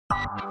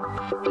Hi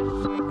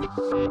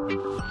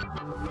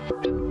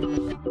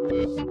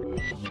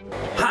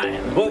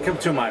and welcome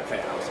to my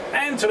PlayHouse,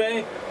 and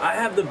today I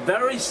have the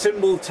very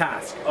simple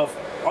task of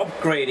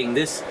upgrading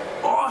this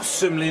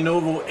awesome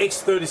Lenovo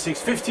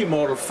X3650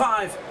 Model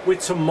 5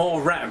 with some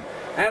more RAM,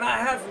 and I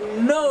have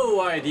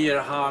no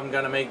idea how I'm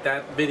gonna make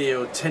that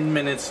video 10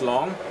 minutes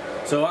long,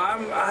 so I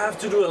have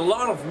to do a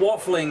lot of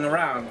waffling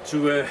around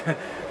to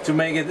to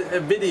make it a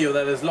video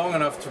that is long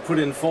enough to put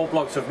in 4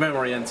 blocks of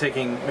memory and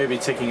maybe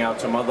taking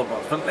out some other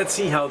blocks. But let's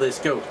see how this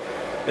goes.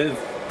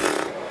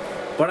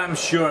 But I'm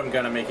sure I'm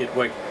gonna make it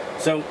work.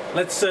 So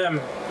let's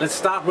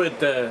start with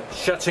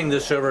shutting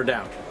the server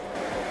down.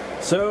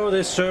 So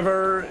this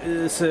server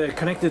is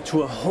connected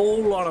to a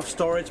whole lot of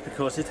storage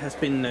because it has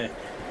been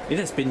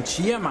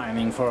chia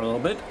mining for a little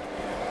bit.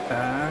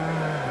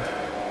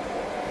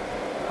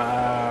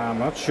 I'm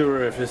not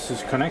sure if this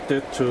is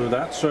connected to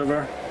that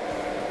server.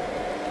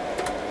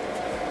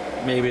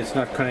 Maybe it's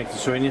not connected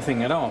to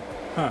anything at all.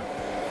 Huh.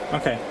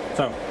 Okay,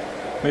 so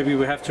maybe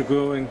we have to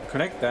go and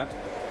connect that.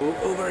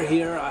 Over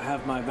here I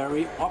have my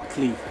very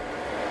ugly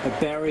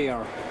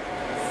barrier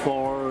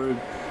for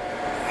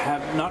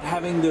not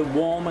having the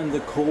warm and the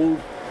cold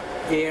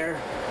air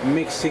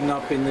mixing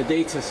up in the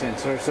data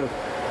center. So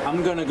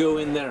I'm gonna go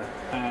in there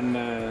and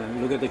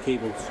look at the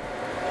cables.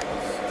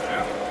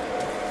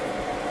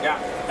 Yeah,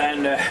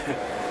 and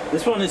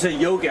this one is a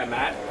yoga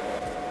mat.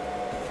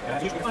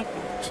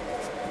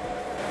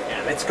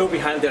 Yeah, let's go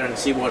behind there and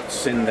see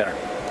what's in there.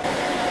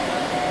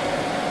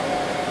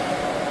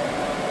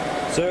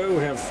 So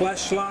we have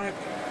flashlight,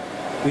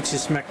 which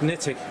is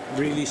magnetic,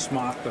 really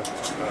smart.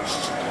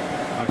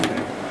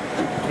 Okay,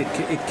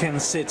 it can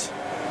sit.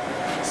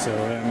 So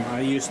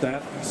I use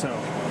that. So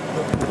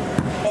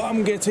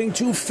I'm getting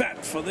too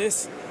fat for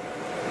this.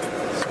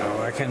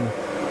 So I can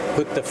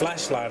put the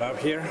flashlight up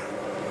here.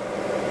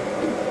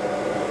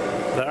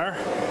 There,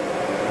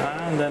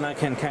 and then I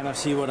can kind of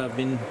see what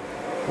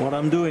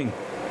I'm doing.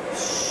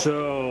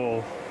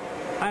 So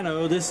I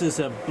know this is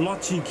a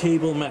blotchy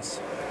cable mess,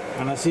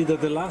 and I see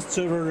that the last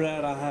server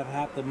that I have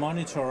had the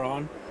monitor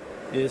on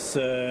is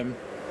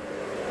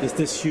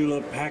this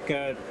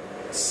Hewlett-Packard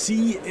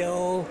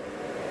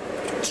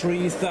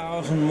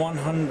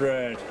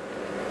CL3100,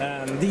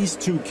 and these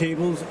two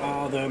cables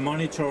are the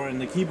monitor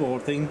and the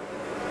keyboard thing.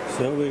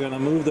 So we're gonna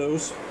move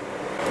those.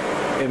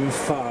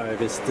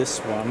 M5 is this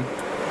one.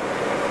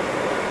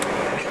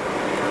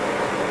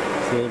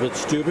 A little bit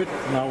stupid.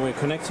 Now we're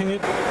connecting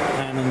it,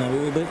 and in a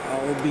little bit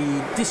I'll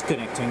be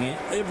disconnecting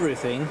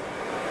everything.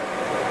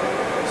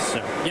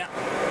 So yeah,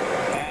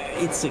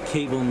 it's a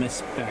cable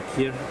mess back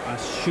here. I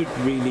should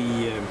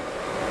really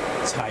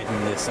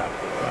tighten this up.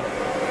 But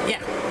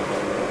yeah,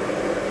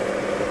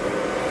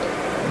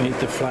 need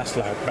the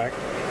flashlight back.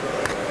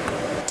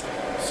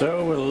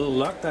 So with a little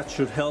luck, that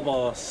should help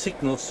our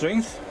signal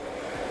strength.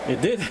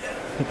 It did.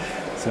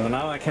 So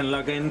now I can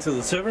log into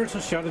the server to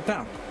shut it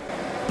down.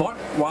 But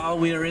while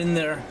we are in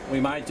there, we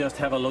might just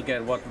have a look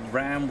at what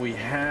RAM we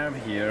have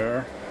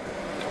here.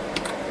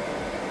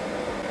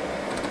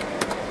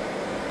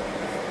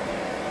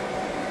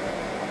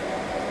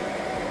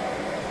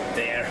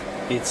 There,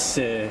 it's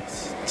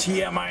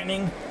chia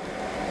mining,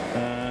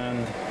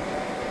 and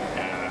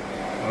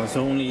there's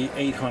only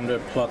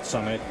 800 plots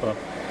on it, but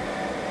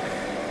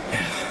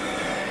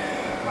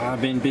I've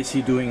been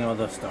busy doing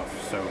other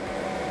stuff, so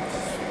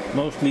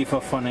mostly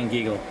for fun and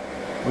giggle.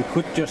 We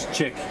could just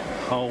check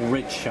how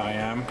rich I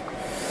am.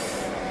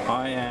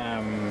 I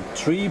am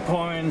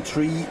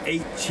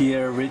 3.38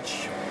 chia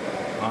rich.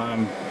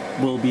 I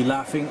will be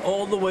laughing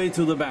all the way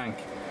to the bank,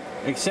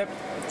 except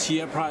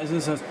chia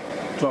prices have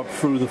dropped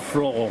through the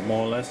floor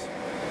more or less.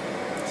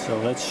 So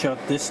let's shut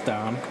this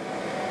down.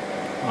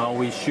 Are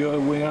we sure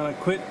we're gonna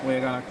quit?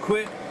 We're gonna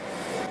quit.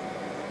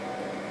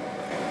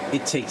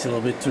 It takes a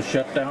little bit to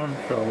shut down,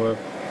 so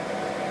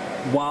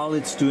while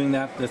it's doing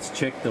that, let's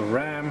check the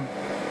RAM.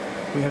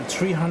 We have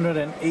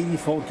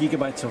 384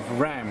 gigabytes of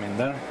RAM in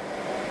there.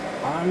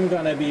 I'm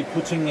gonna be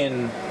putting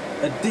in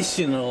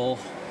additional,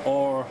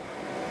 or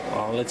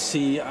let's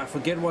see, I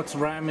forget what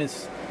RAM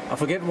is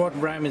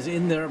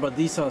in there, but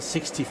these are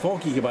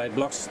 64 gigabyte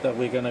blocks that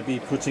we're gonna be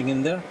putting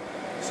in there.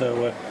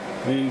 So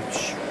we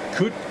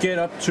could get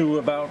up to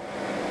about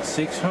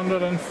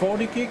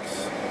 640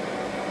 gigs.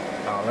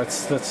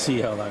 Let's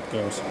see how that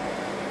goes.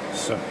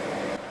 So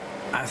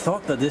I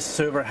thought that this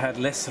server had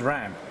less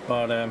RAM,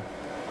 but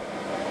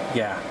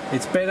yeah,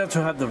 it's better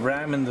to have the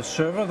RAM in the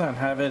server than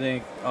have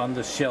it on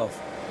the shelf.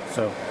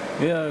 So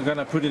we're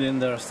gonna put it in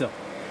there still.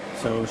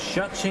 So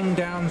shutting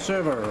down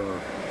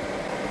server.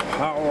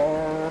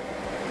 Power.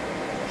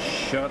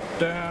 Shut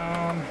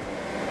down.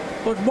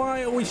 But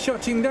why are we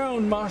shutting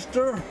down,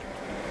 master?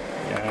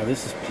 Yeah,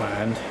 this is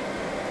planned.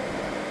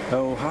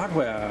 Oh,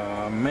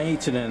 hardware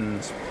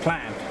maintenance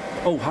planned.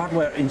 Oh,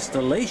 hardware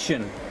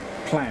installation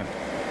planned.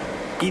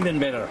 Even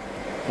better.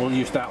 We'll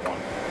use that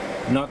one.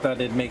 Not that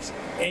it makes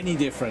any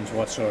difference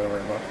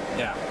whatsoever, but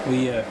yeah,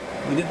 we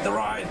did the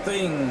right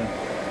thing,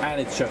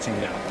 and it's shutting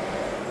down.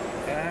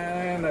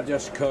 And I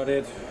just cut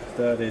it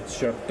that it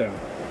shut down.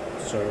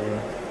 So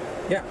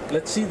Yeah,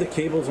 let's see the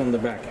cables on the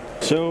back.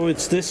 So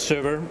it's this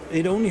server.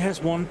 It only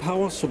has one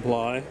power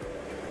supply,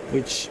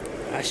 which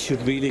I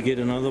should really get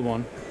another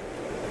one.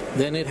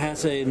 Then it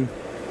has a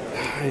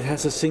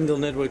single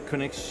network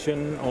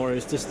connection, or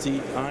is this the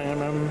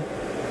IMM?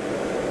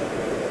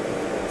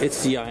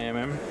 It's the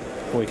IMM.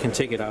 We can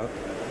take it out.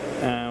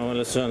 Well,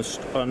 let's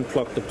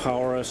unplug the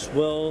power as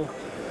well.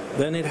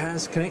 Then it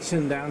has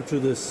connection down to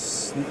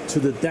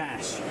the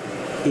dash.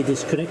 It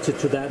is connected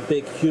to that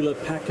big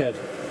Hewlett-Packard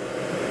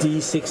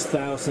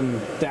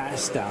D6000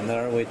 dash down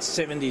there with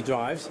 70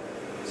 drives.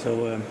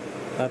 So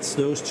that's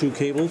those two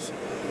cables.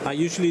 I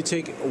usually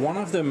take one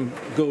of them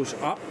goes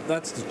up,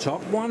 that's the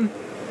top one,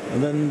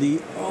 and then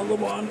the other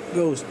one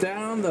goes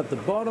down, that's the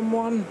bottom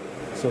one,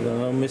 so that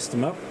I don't mix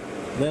them up.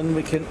 Then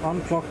we can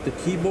unplug the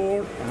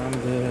keyboard and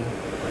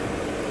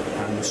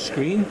the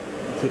screen,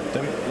 put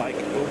them like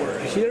over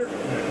here,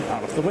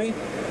 out of the way.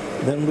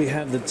 Then we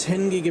have the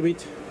 10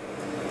 gigabit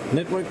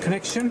network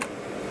connection,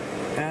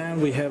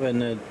 and we have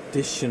an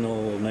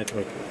additional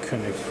network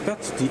connection.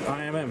 That's the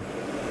IMM.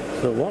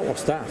 So what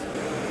was that?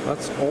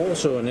 That's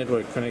also a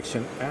network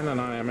connection and an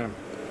IMM.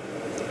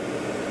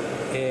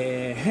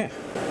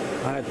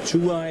 I had two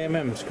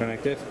IMMs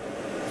connected.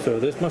 So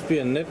this must be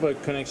a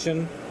network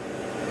connection,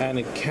 and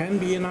it can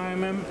be an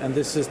IMM, and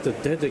this is the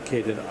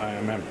dedicated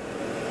IMM.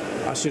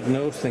 I should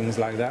know things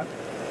like that.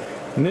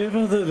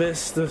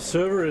 Nevertheless, the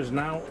server is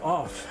now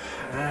off,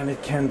 and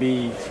it can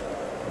be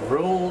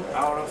rolled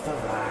out of the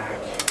rack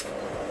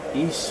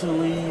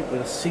easily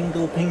with a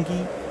single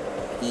pinky.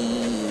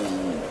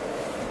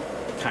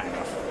 Kind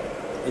of.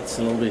 It's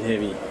a little bit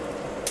heavy.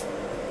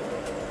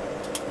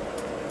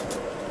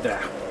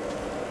 There.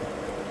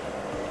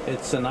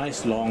 It's a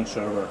nice long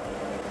server.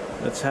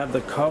 Let's have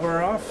the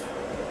cover off.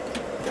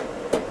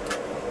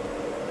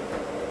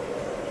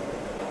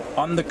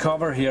 On the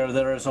cover here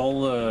there is a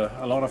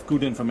lot of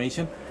good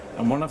information,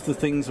 and one of the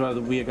things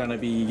that we are going to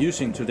be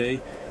using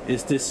today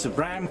is this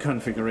RAM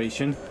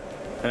configuration.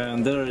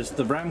 And there is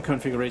the RAM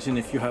configuration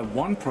if you have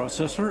one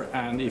processor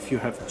and if you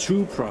have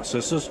two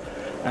processors,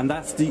 and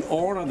that's the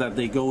order that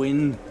they go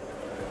in.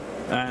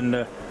 And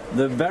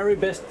the very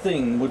best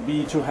thing would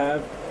be to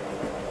have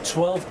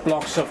 12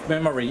 blocks of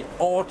memory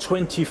or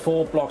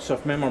 24 blocks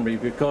of memory,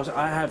 because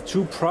I have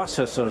two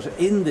processors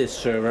in this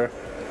server,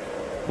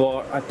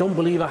 but I don't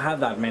believe I have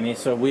that many,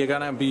 so we're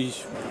gonna be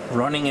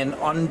running an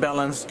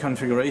unbalanced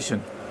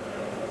configuration.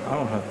 I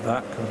don't have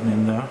that going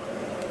in there.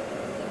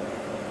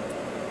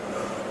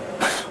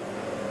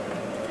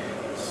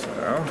 So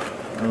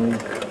I'll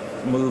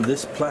move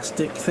this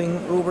plastic thing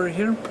over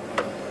here.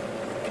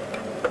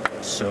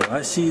 So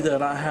I see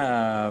that I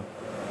have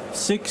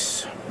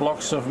 6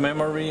 blocks of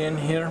memory in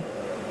here,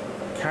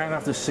 kind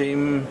of the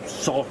same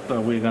sort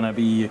that we're gonna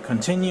be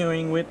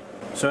continuing with.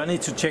 So I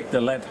need to check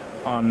the LED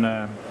on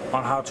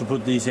how to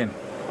put these in.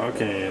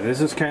 Okay,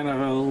 this is kind of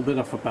a little bit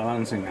of a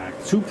balancing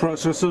act. 2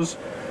 processors,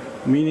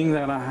 meaning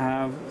that I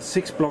have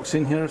 6 blocks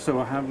in here. So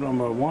I have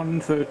number 1,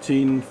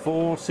 13,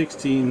 4,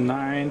 16,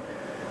 9,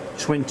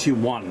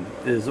 21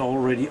 is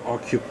already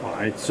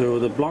occupied. So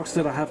the blocks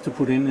that I have to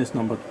put in is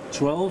number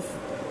 12,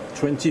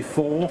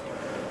 24,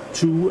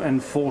 2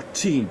 and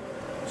 14.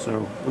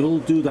 So we'll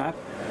do that.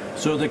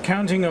 So the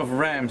counting of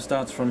RAM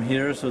starts from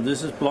here. So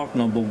this is block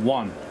number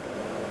 1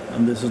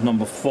 and this is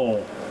number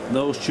 4.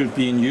 Those should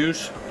be in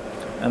use,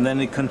 and then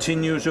it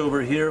continues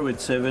over here with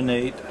 7,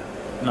 8,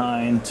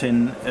 9,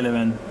 10,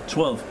 11,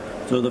 12.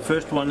 So the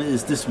first one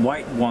is this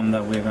white one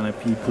that we're going to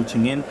be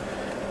putting in,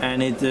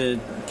 and it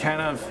kind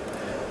of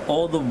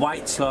all the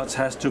white slots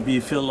has to be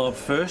filled up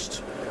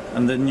first,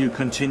 and then you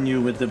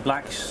continue with the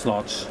black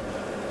slots.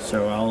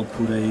 So I'll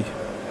put a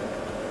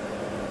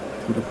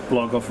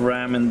block of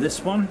RAM in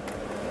this one,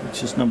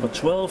 which is number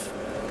 12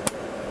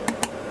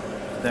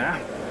 there,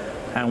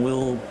 and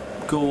we'll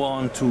go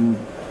on to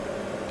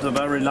the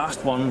very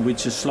last one,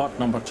 which is slot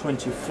number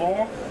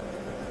 24,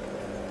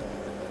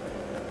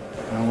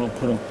 and we'll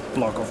put a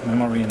block of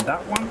memory in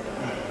that one.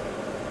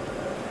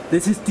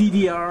 This is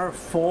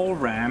DDR4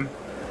 RAM,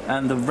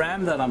 and the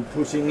RAM that I'm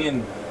putting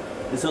in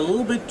is a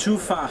little bit too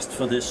fast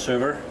for this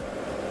server.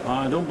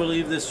 I don't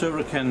believe this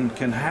server can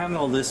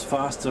handle this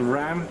fast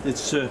RAM.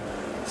 It's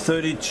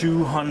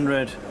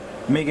 3200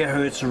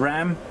 megahertz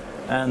RAM,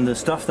 and the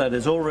stuff that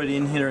is already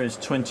in here is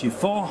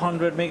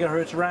 2400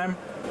 megahertz RAM.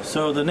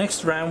 So the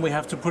next RAM we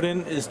have to put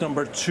in is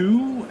number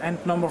 2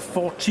 and number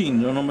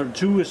 14. So number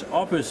 2 is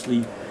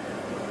obviously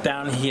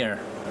down here,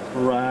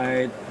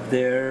 right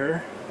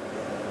there.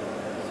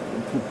 So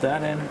we'll put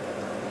that in.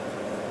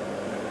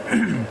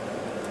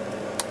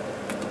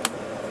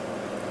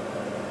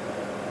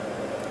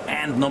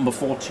 And number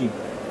 14.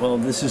 Well,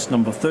 this is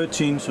number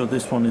 13, so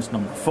this one is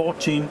number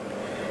 14.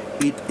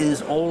 It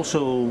is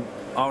also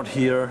out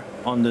here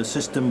on the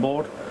system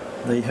board.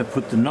 They have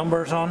put the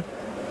numbers on.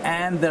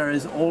 And there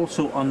is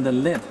also on the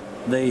LED,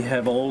 they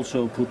have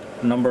also put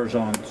numbers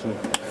on, so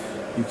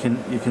you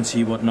can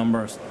see what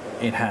numbers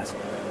it has.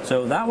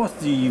 So that was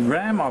the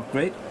RAM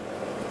upgrade.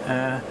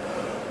 I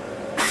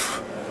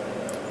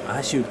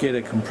should get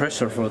a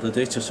compressor for the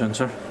data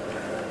center.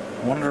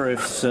 Wonder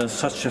if there's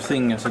such a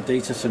thing as a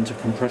data center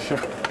compressor.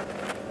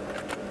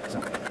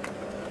 So,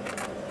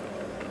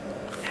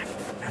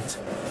 and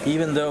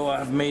even though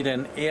I've made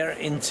an air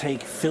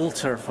intake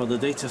filter for the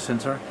data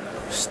center,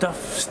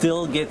 stuff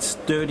still gets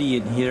dirty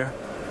in here.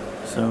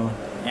 So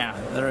yeah,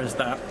 there is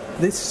that.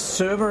 This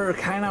server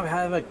kind of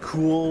have a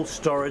cool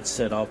storage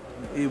setup,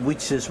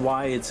 which is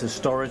why it's a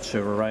storage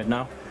server right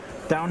now.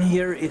 Down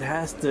here it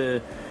has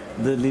the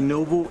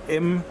Lenovo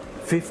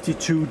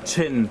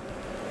M5210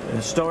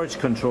 storage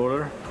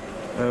controller,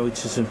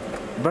 which is a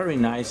very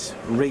nice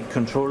RAID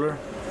controller.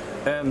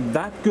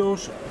 That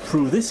goes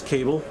through this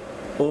cable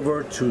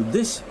over to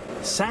this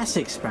SAS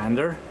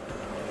expander,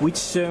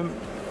 which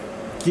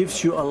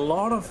gives you a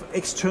lot of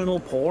external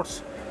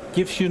ports.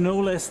 Gives you no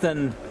less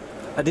than,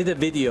 I did a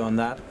video on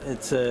that.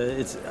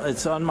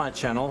 It's on my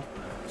channel.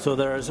 So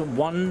there's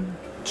 1,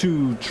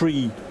 2,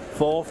 3,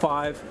 4,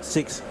 5,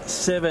 6,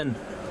 7.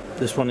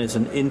 This one is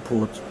an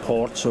input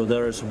port, so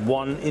there is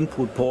 1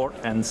 input port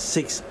and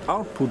 6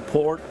 output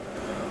port.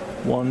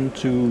 1,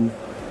 2,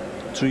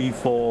 3,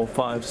 4,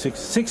 5, 6,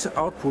 6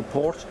 output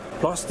ports.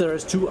 Plus there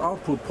is 2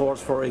 output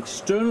ports for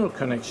external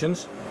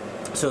connections.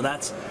 So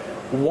that's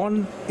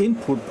 1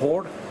 input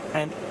port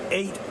and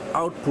 8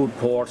 output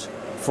ports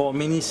for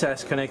mini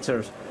SAS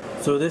connectors.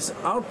 So this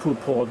output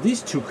port,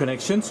 these 2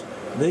 connections,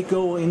 they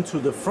go into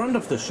the front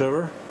of the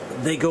server.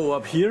 They go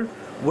up here,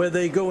 where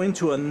they go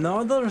into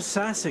another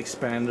SAS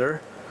expander,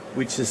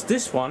 which is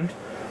this one,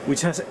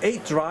 which has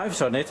 8 drives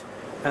on it,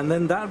 and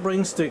then that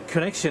brings the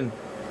connection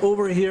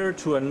over here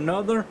to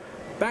another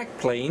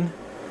backplane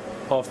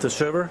of the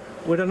server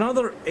with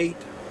another 8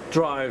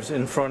 drives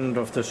in front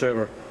of the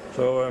server.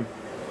 So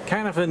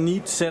kind of a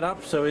neat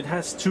setup. So it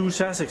has 2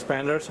 SAS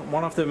expanders,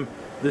 one of them,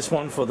 this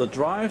one for the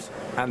drives,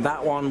 and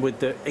that one with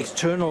the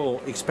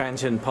external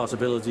expansion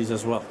possibilities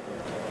as well.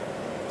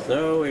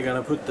 So we're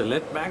gonna put the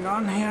lid back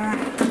on here.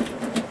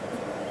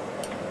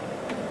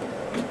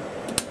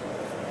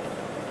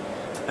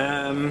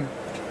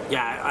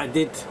 Yeah,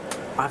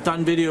 I've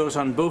done videos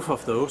on both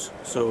of those,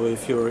 so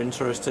if you're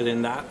interested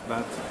in that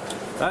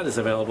is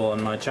available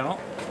on my channel.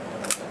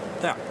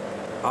 Yeah,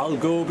 I'll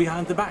go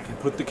behind the back and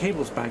put the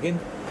cables back in.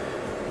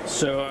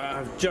 So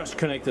I've just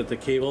connected the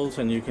cables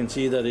and you can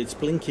see that it's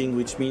blinking,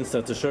 which means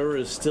that the server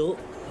is still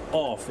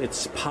off.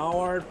 It's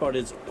powered, but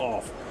it's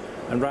off.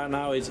 And right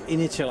now it's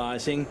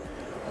initializing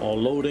or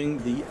loading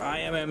the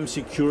IMM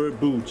secure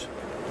boot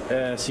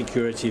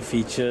security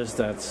features,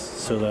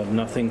 so that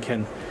nothing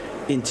can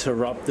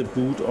interrupt the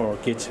boot or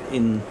get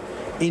in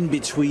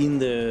between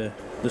the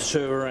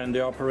server and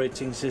the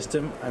operating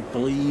system. I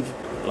believe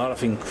a lot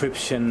of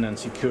encryption and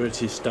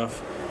security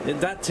stuff.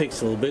 That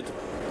takes a little bit.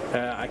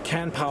 I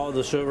can power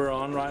the server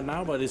on right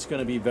now, but it's going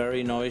to be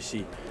very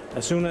noisy.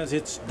 As soon as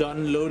it's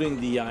done loading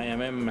the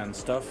IMM and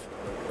stuff,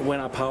 when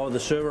I power the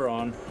server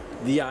on,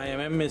 the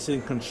IMM is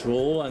in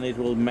control and it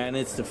will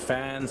manage the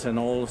fans and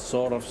all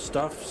sort of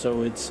stuff,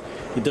 so it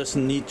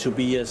doesn't need to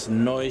be as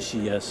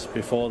noisy as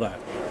before that.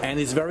 And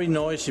it's very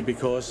noisy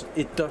because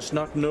it does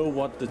not know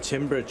what the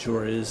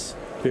temperature is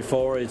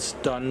before it's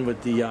done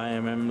with the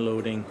IMM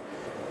loading.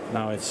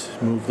 Now it's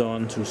moved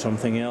on to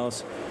something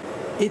else.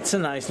 It's a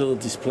nice little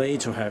display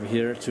to have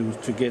here to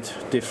get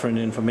different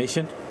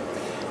information.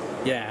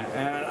 Yeah,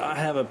 and I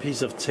have a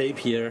piece of tape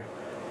here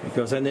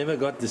because I never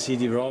got the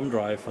CD-ROM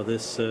drive for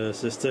this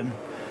system,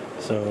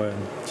 so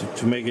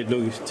to make it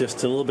look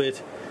just a little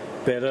bit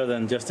better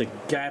than just a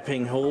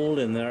gaping hole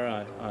in there,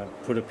 I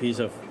put a piece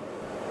of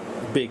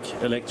big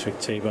electric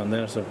tape on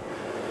there. So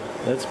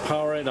let's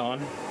power it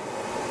on.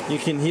 You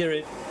can hear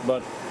it,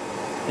 but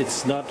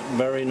it's not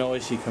very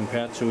noisy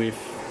compared to if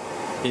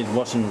it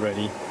wasn't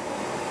ready.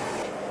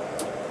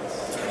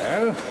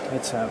 So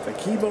let's have the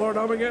keyboard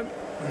up again.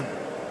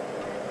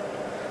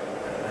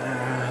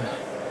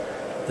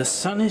 The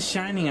sun is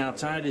shining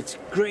outside. It's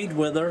great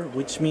weather,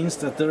 which means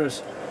that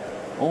there's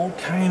all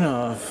kind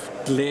of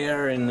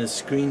glare in the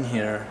screen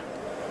here.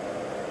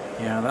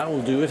 Yeah, that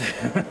will do it.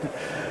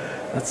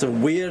 That's a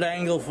weird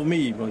angle for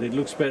me, but it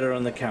looks better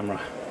on the camera.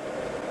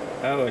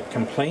 Oh, it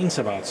complains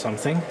about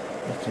something.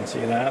 You can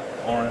see that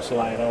orange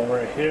light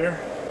over here.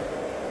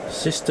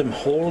 System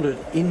halted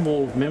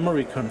involved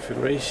memory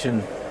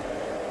configuration.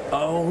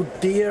 Oh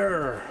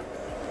dear!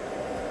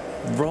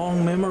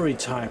 Wrong memory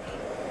type.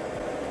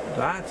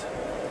 That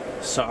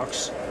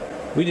sucks.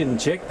 We didn't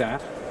check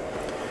that.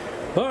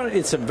 But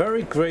it's a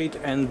very great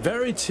and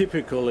very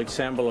typical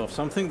example of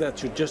something that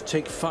should just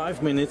take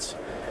 5 minutes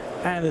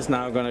and is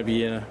now going to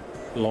be a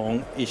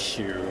long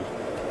issue.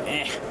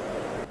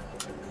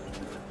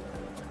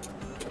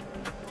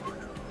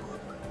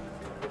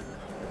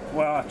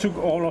 Well, I took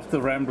all of the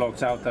RAM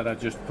blocks out that I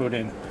just put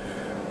in.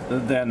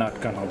 They're not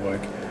gonna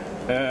work.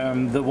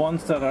 The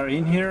ones that are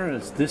in here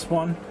is this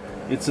one.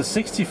 It's a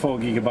 64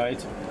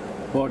 gigabyte,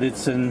 but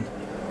it's an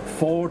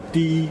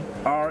 4D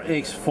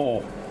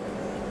RX4.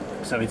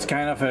 So it's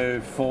kind of a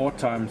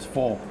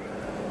 4x4.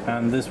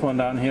 And this one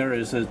down here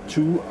is a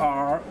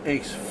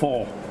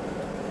 2RX4.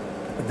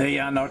 They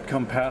are not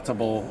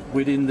compatible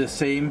within the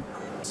same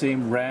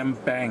RAM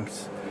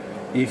banks.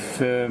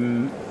 If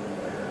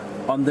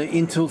On the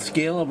Intel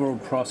Scalable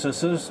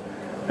processors,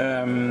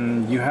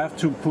 you have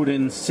to put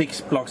in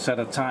 6 blocks at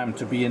a time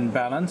to be in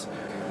balance.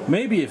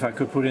 Maybe if I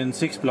could put in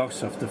 6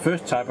 blocks of the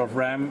first type of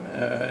RAM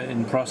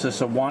in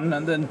processor 1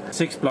 and then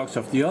 6 blocks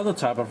of the other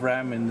type of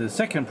RAM in the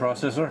second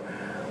processor,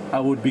 I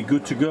would be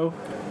good to go.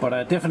 But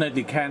I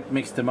definitely can't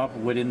mix them up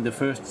within the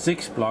first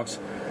 6 blocks,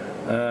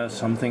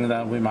 something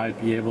that we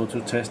might be able to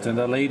test at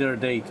a later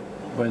date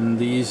when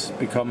these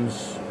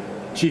becomes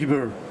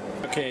cheaper.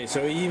 Okay,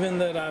 so even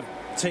that I've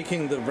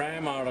taken the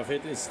RAM out of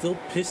it, it's still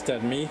pissed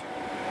at me.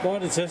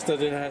 But it says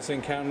that it has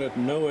encountered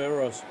no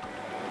errors.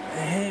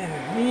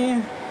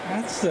 Yeah,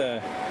 that's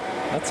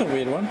a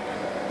weird one.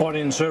 But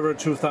in server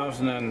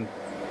 2000 and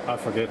I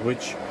forget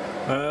which,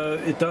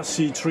 it does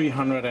see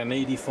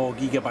 384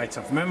 gigabytes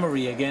of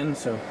memory again,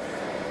 so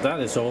that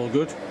is all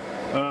good.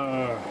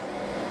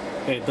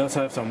 It does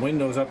have some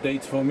Windows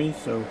updates for me,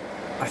 so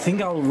I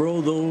think I'll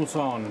roll those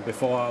on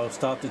before I'll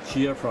start the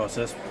cheer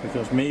process,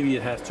 because maybe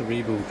it has to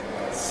reboot.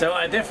 So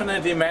I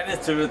definitely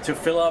managed to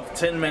fill up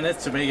 10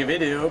 minutes to make a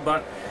video,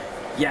 but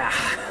yeah,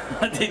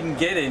 I didn't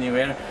get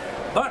anywhere.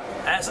 But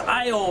as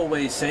I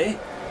always say,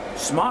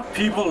 smart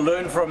people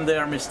learn from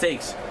their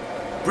mistakes.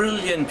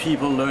 Brilliant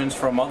people learn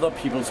from other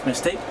people's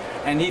mistakes.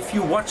 And if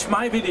you watch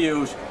my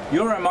videos,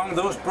 you're among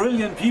those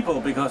brilliant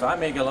people, because I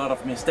make a lot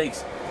of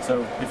mistakes.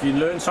 So if you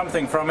learn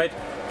something from it,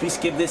 please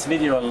give this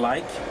video a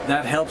like.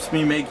 That helps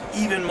me make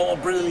even more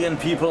brilliant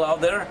people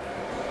out there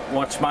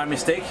watch my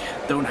mistake,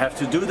 don't have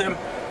to do them.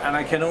 And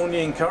I can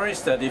only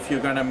encourage that if you're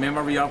gonna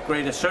memory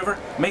upgrade a server,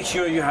 make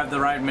sure you have the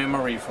right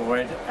memory for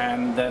it,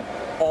 and that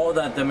all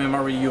that the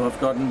memory you have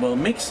gotten will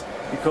mix.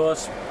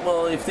 Because,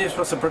 well, if this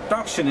was a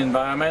production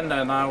environment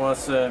and I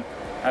was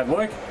at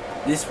work,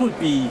 this would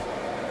be,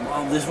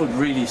 well, this would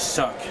really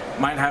suck.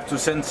 Might have to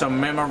send some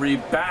memory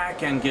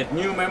back and get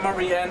new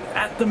memory, and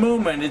at the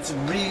moment it's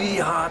really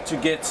hard to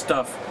get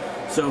stuff.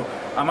 So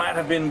I might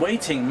have been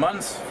waiting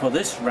months for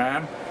this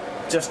RAM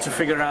just to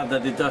figure out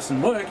that it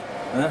doesn't work,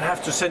 and then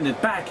have to send it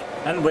back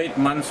and wait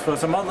months for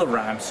some other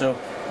RAM. So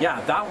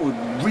yeah, that would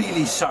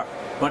really suck.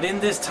 But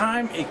in this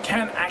time, it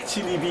can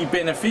actually be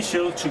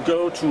beneficial to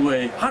go to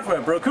a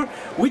hardware broker,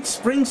 which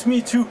brings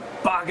me to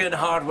Bargain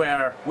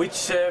Hardware,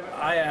 which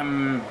I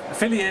am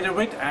affiliated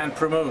with and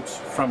promote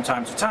from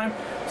time to time.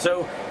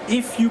 So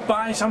if you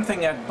buy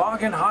something at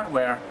Bargain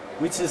Hardware,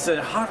 which is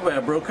a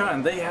hardware broker,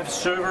 and they have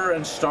server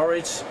and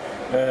storage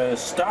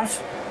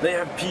stuff, they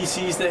have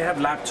PCs, they have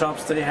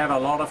laptops, they have a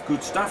lot of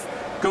good stuff.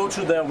 Go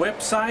to their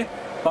website,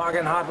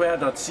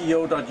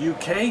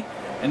 bargainhardware.co.uk,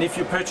 and if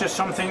you purchase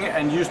something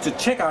and use the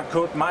checkout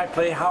code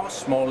MyPlayHouse,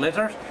 small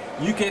letters,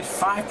 you get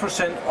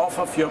 5% off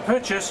of your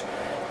purchase.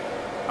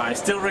 I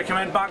still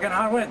recommend Bargain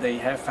Hardware. They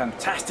have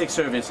fantastic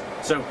service.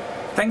 So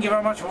thank you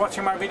very much for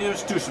watching my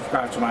videos. Do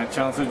subscribe to my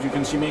channel so that you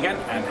can see me again,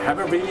 and have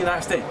a really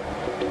nice day.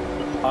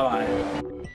 Bye bye.